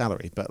work for a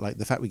salary, but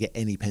the fact we get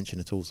any pension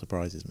at all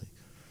surprises me.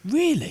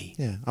 Really?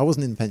 Yeah, I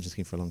wasn't in the pension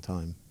scheme for a long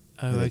time.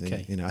 Oh, I don't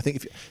think- okay. I think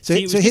if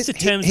See, it was just the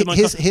terms of my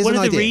here's one an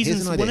of the idea, reasons.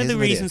 here's an idea, One of the here's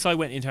an idea. reasons I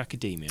went into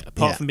academia,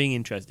 apart Yeah. from being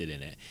interested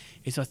in it,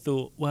 is I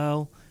thought,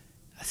 well,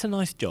 that's a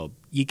nice job.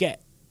 You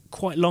get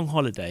quite long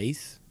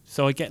holidays,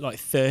 so I get like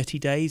 30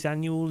 days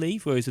annual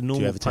leave, whereas a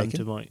normal ever take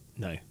punter it? might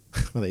no. Well,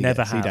 there you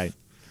Never go. So you have. don't.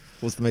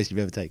 What's the most you've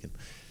ever taken?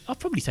 I've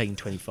probably taken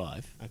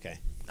 25. Okay.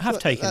 I have So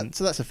taken.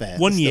 so that's a fair.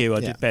 One that's still- year I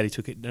yeah. just barely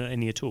took it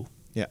any at all.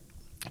 Yeah.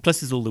 Plus,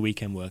 there's all the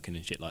weekend working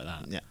and shit like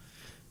that. Yeah.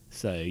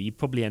 So you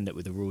probably end up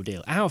with a raw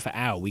deal. Hour for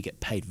hour, we get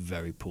paid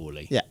very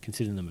poorly. Yeah.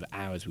 Considering the number of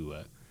hours we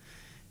work.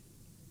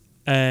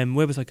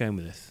 Where was I going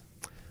with this?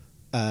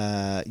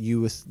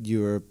 You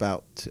were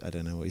about to, I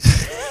don't know what you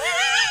said.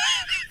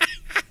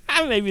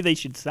 Maybe they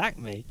should sack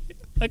me.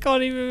 I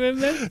can't even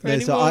remember No,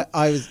 so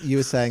anymore. you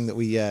were saying that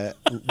we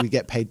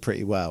get paid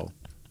pretty well,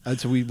 and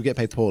so we get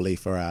paid poorly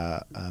for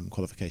our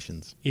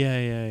qualifications.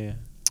 Yeah.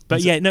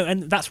 But yeah, no,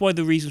 and that's why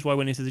the reasons why I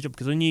went into the job,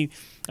 because I knew,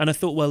 and I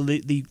thought, well,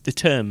 the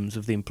terms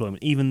of the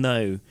employment, even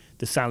though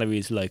the salary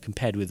is low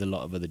compared with a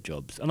lot of other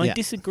jobs, and I Yeah.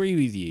 disagree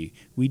with you,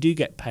 we do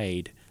get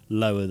paid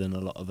lower than a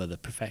lot of other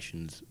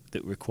professions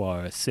that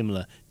require a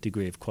similar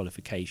degree of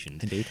qualification.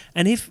 Indeed.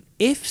 And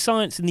if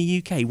science in the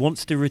UK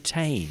wants to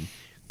retain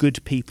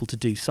good people to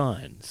do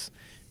science,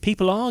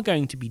 people are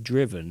going to be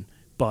driven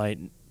by,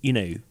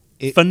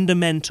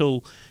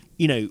 fundamental,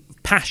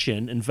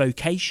 passion and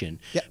vocation.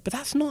 Yep. But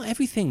that's not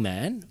everything,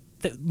 man.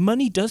 That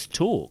money does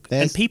talk, and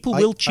There's- people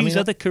will choose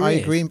other careers I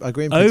agree in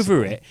principle.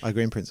 over it I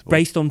agree in principle.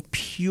 based on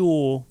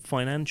pure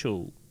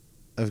financial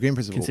I agree in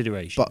principle.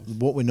 considerations. But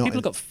what we're not. People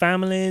have got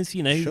families,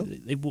 Sure.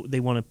 they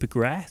want to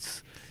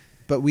progress.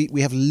 But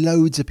we have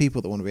loads of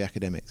people that want to be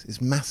academics.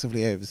 It's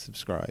massively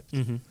oversubscribed.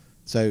 Mm-hmm.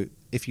 So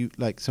if you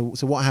so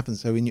what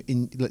happens? So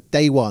in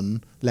day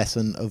one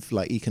lesson of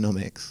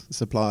economics,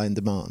 supply and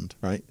demand,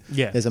 right?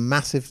 Yeah. There's a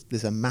massive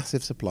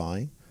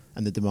supply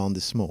and the demand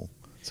is small.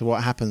 So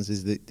what happens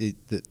is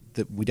that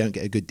we don't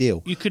get a good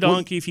deal. You could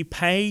argue if you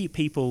pay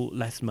people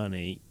less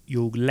money,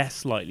 you're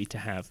less likely to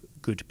have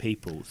good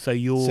people. So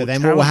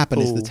then what will happen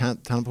is the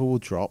talent pool will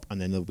drop,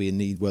 and then there'll be a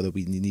need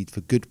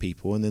for good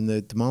people, and then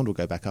the demand will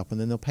go back up,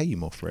 and then they'll pay you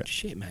more for it.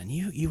 Shit, man,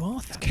 you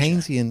are Thatcher.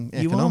 Keynesian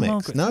You economics. are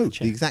Margaret No,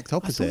 Thatcher. the exact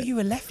opposite. I thought you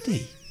were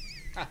lefty.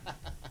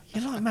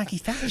 You're like Maggie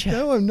Thatcher.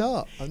 No, I'm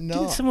not.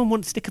 Didn't someone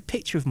once stick a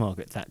picture of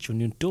Margaret Thatcher on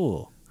your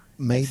door?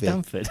 Maybe. At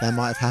Stanford. That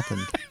might have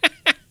happened.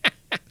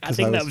 I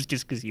think that was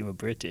just because you were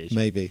British.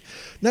 Maybe.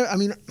 No, I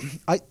mean,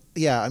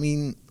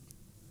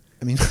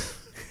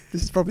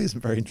 this probably isn't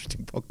a very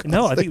interesting podcast.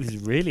 No, I think this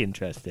is really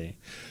interesting.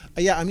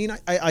 Yeah, I mean,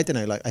 I don't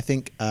know. Like, I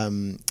think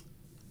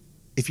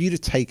if you'd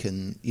have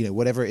taken,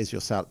 whatever it is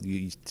you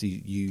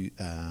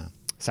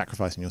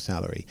sacrifice in your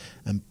salary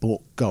and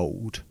bought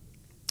gold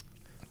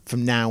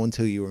from now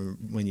until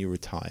when you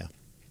retire,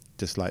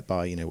 just like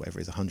buy, whatever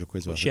it is, 100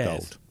 quid worth of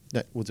gold.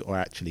 No, or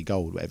actually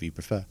gold, whatever you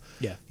prefer.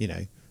 Yeah.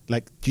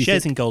 Like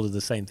shares in gold are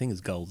the same thing as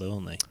gold, though,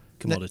 aren't they?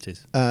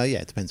 Commodities. Yeah,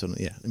 it depends on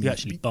I mean, you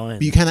actually buy.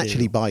 You can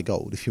actually buy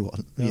gold if you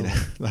want.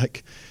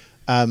 Like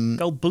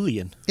gold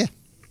bullion. Yeah.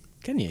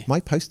 Can you? My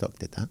postdoc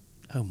did that.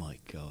 Oh my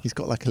god. He's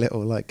got like a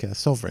little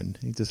sovereign.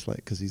 He just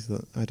because he's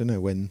I don't know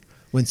when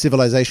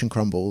civilization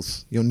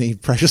crumbles, you'll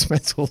need precious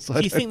metals.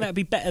 Do you think that'd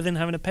be better than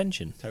having a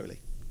pension?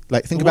 Totally.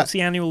 Like what's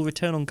the annual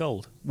return on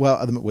gold?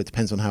 Well, it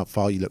depends on how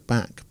far you look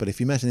back. But if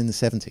you imagine in the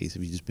 70s, if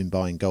you've just been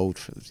buying gold,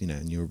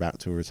 and you're about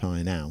to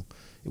retire now,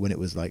 when it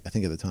was like, I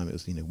think at the time it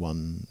was,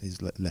 one is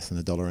less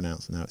than $1 an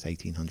ounce, and now it's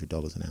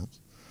 $1,800 an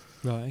ounce.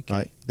 Right. Okay.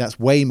 Right. That's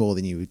way more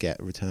than you would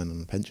get a return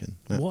on a pension.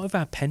 What have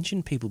our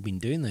pension people been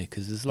doing though?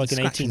 Because there's like an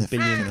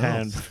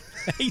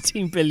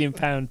 £18 billion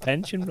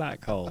pension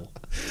black hole.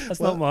 That's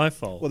not my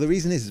fault. Well, the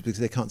reason is because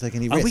they can't take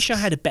any risks. I wish I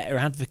had a better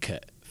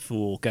advocate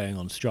for going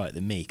on strike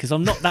than me, because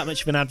I'm not that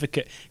much of an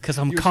advocate, because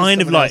I'm You're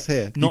kind of like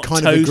here. not you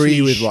kind totally of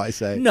agree with what I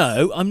say.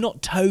 No, I'm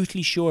not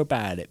totally sure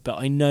about it, but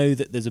I know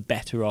that there's a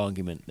better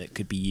argument that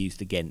could be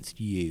used against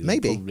you.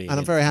 Maybe, and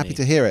I'm very happy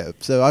to hear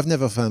it. So I've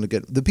never found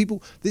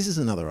this is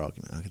another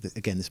argument.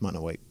 Again, this might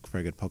not work for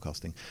very good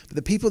podcasting, but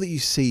the people that you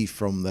see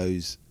from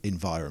those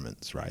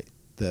environments, right,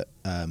 that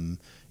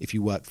if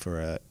you work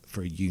for a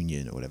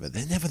union or whatever,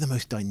 they're never the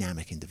most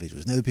dynamic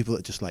individuals. They're the people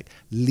that just like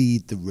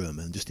lead the room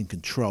and just in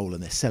control,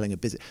 and they're selling a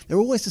business. They're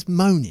always just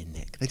moaning,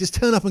 Nick. They just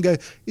turn up and go,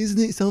 "Isn't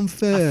it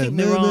unfair?"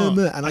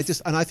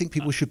 And I think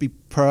people should be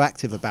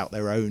proactive about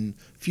their own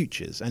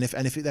futures. And if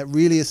that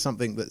really is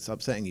something that's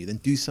upsetting you, then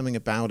do something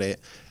about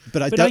it.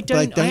 But I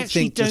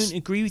actually don't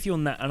agree with you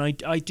on that. And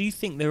I do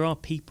think there are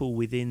people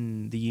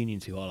within the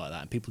unions who are like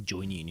that, and people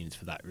join unions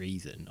for that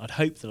reason. I'd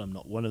hope that I'm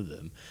not one of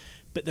them.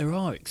 But there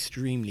are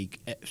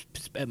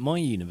at my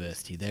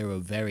university, there are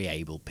very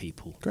able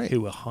people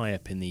who are high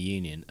up in the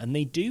union, and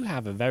they do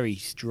have a very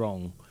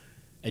strong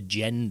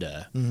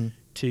agenda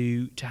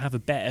to have a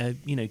better,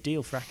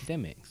 deal for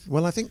academics.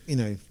 Well, I think,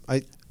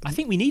 I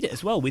think we need it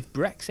as well with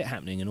Brexit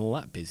happening and all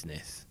that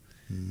business.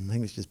 I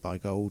think we should just buy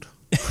gold.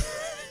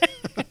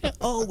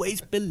 Always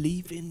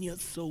believe in your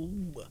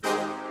soul.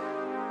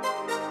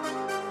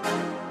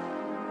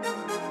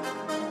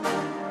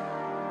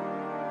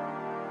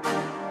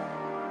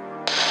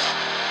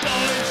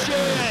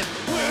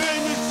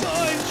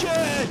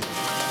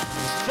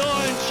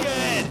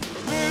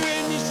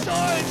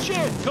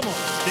 Come on,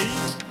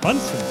 Steve.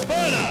 Bunsen.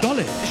 Burner.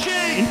 Dolly.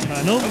 Machine.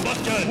 Internal.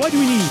 Combustion. Why do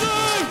we need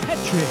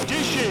Petri?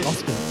 Dishes.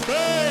 Austin.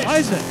 Space.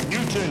 Isaac.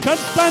 Newton.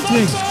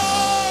 Transplanting.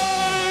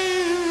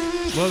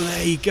 Well,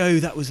 there you go.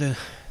 That was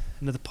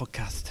another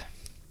podcast.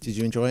 Did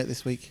you enjoy it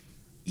this week?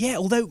 Yeah,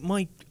 although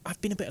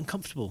I've been a bit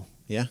uncomfortable.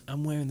 Yeah?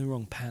 I'm wearing the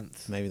wrong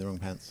pants. Maybe the wrong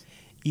pants.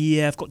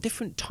 Yeah, I've got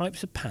different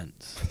types of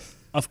pants.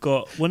 I've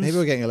got one. Maybe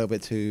we're getting a little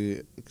bit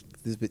too.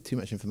 There's a bit too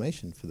much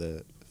information for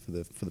the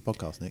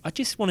podcast, Nick. I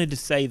just wanted to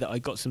say that I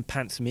got some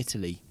pants from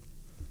Italy.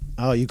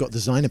 Oh, you got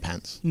designer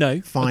pants?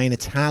 No, fine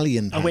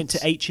Italian pants. I went to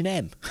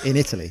H&M in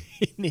Italy.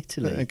 In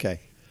Italy, okay.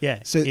 Yeah.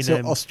 So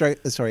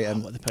Australia. Sorry,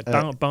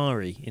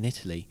 Bari in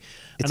Italy.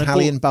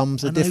 Italian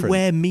bums are different. I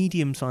wear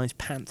medium-sized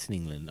pants in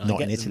England.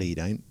 Not in Italy, you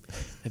don't.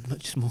 They're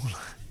much smaller.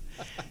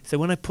 So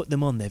when I put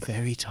them on, they're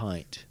very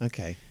tight.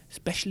 Okay.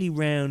 Especially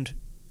round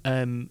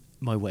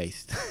my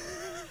waist.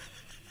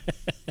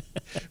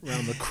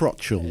 Around the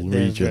crotchal region.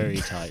 They're very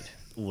tight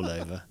all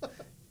over.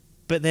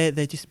 But they're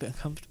just a bit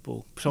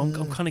uncomfortable. So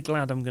I'm kind of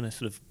glad I'm going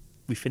to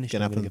we finished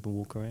and I'm going to go and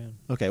walk around.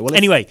 Okay. Well,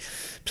 anyway,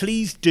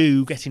 please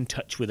do get in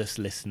touch with us,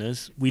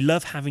 listeners. We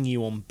love having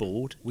you on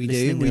board. We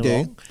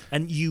do.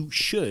 And you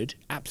should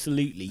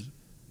absolutely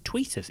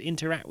tweet us,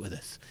 interact with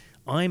us.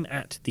 I'm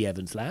at the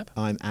Evans Lab.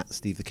 I'm at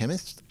Steve the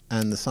Chemist.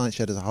 And the Science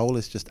Shed as a whole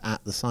is just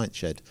at the Science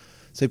Shed.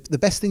 So the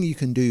best thing you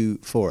can do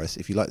for us,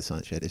 if you like the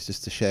Science Shed, is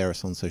just to share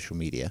us on social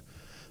media.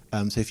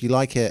 So if you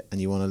like it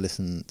and you want to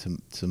listen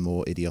to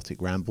more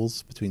idiotic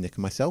rambles between Nick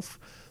and myself,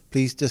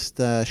 please just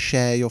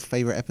share your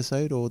favourite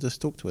episode or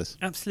just talk to us.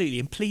 Absolutely.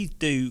 And please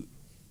do,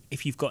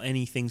 if you've got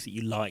any things that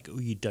you like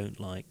or you don't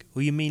like,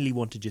 or you merely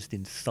want to just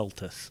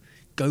insult us,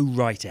 Go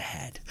right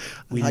ahead.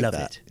 We I like love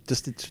that. it.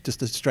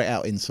 Just a straight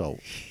out insult.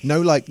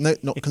 No, like, no,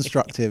 not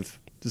constructive.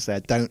 Just say, I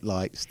don't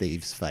like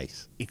Steve's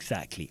face.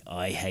 Exactly.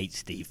 I hate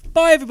Steve.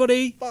 Bye,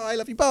 everybody. Bye,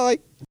 love you, bye.